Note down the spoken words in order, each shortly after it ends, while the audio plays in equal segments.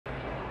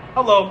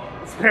Hello,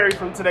 it's Perry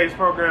from today's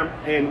program,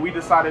 and we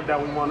decided that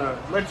we want to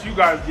let you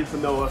guys get to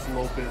know us a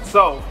little bit.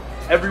 So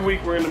every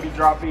week we're going to be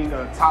dropping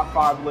a top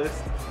 5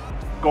 list,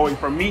 going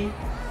from me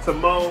to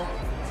Mo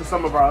to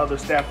some of our other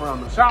staff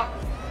around the shop.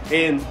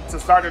 And to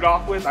start it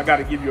off with, I got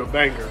to give you a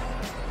banger.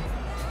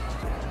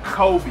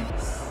 Kobe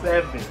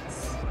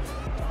 7s.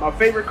 My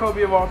favorite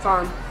Kobe of all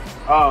time.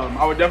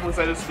 I would definitely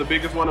say this is the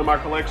biggest one in my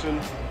collection.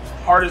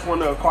 Hardest one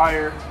to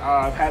acquire.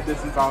 I've had this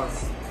since I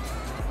was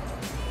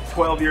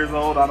 12 years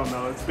old. I don't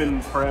know, it's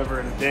been forever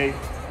and a day.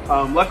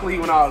 Luckily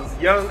when I was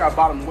young, I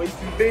bought them way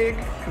too big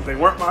because they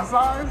weren't my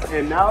size,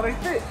 and now they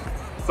fit.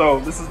 So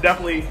this is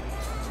definitely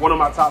one of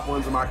my top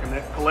ones in my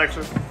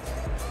collection.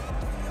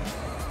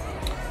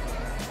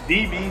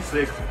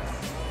 DB6s.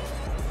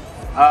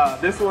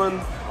 This one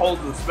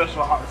holds a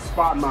special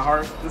spot in my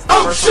heart. This is the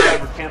first time I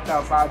ever camped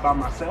outside by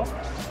myself.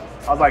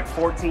 I was like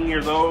 14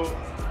 years old.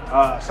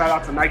 Shout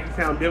out to Nike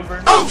Town,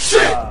 Denver.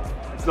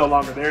 It's no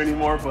longer there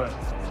anymore, but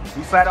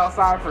we sat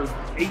outside for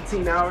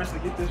 18 hours to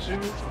get this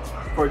shoe,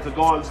 for it to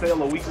go on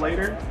sale a week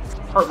later.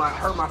 Hurt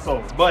my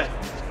soul. But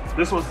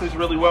this one sits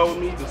really well with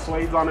me. The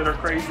suedes on it are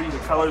crazy. The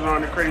colors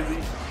on it are crazy.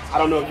 I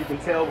don't know if you can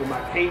tell, but my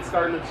paint's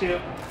starting to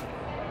chip.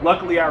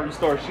 Luckily, I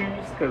restore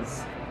shoes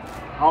because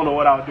I don't know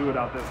what I would do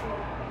without this one.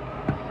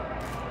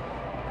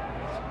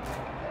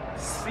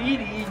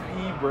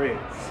 CDP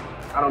breads.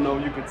 I don't know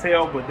if you can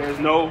tell, but there's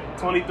no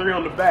 23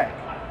 on the back.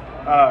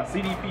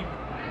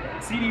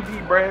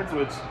 CDP breads,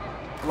 which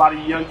a lot of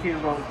you young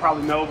kids don't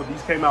probably know, but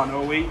these came out in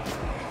 08.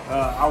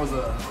 I was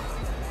a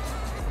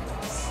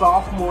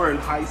sophomore in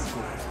high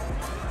school.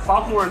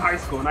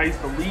 And I used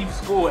to leave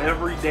school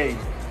every day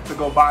to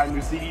go buy a new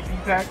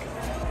CDP pack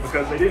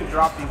because they didn't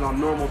drop these on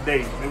normal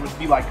days. It would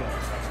be like a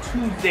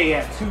Tuesday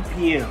at 2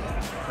 p.m.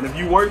 And if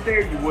you weren't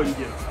there, you wouldn't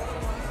get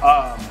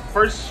them.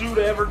 First shoe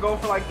to ever go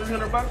for like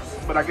 300 bucks,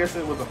 but I guess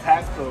it was a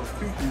pack, so it was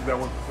 2 shoes that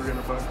went for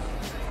 300 bucks.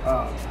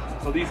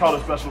 So these hold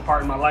a special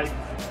part in my life.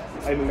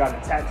 I even got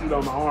it tattooed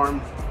on my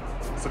arm.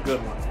 It's a good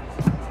one.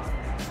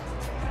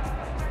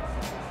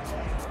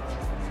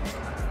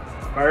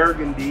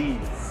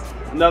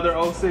 Burgundies. Another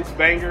 06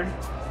 banger.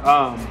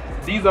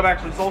 These I've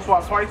actually soul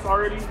swapped twice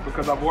already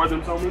because I've worn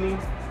them so many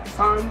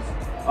times.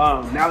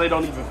 Now they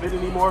don't even fit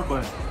anymore,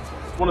 but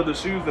it's one of the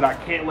shoes that I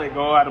can't let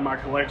go out of my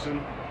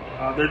collection.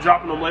 They're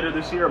dropping them later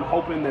this year. I'm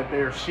hoping that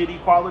they're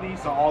shitty quality,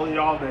 so all of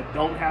y'all that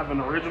don't have an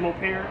original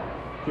pair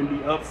can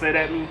be upset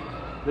at me.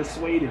 This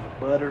suede is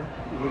butter.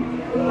 This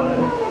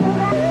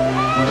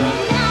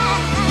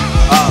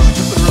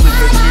is a really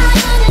good shoe.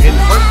 And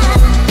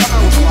personally, I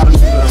know a lot of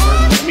shoes that are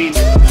working. I mean,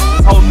 this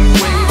whole new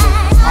wave of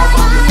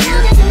Alma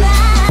Mir shit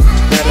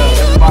that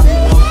everybody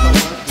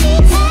loves so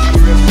much.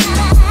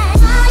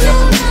 This is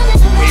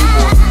definitely way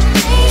more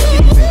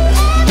anything than that.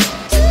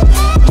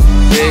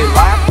 And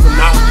last but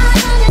not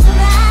least,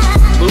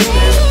 Loon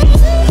SB.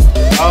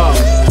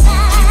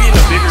 Me being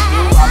a bigger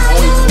dude, I've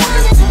always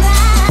worn SB.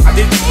 I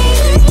did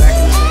these back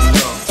in the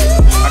day, so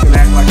I can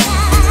act like I'm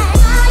a kid,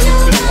 but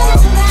it's been a while.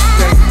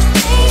 Okay.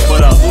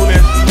 But Loon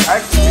SB, I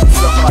actually picked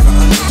these up for like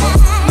 $100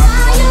 bucks.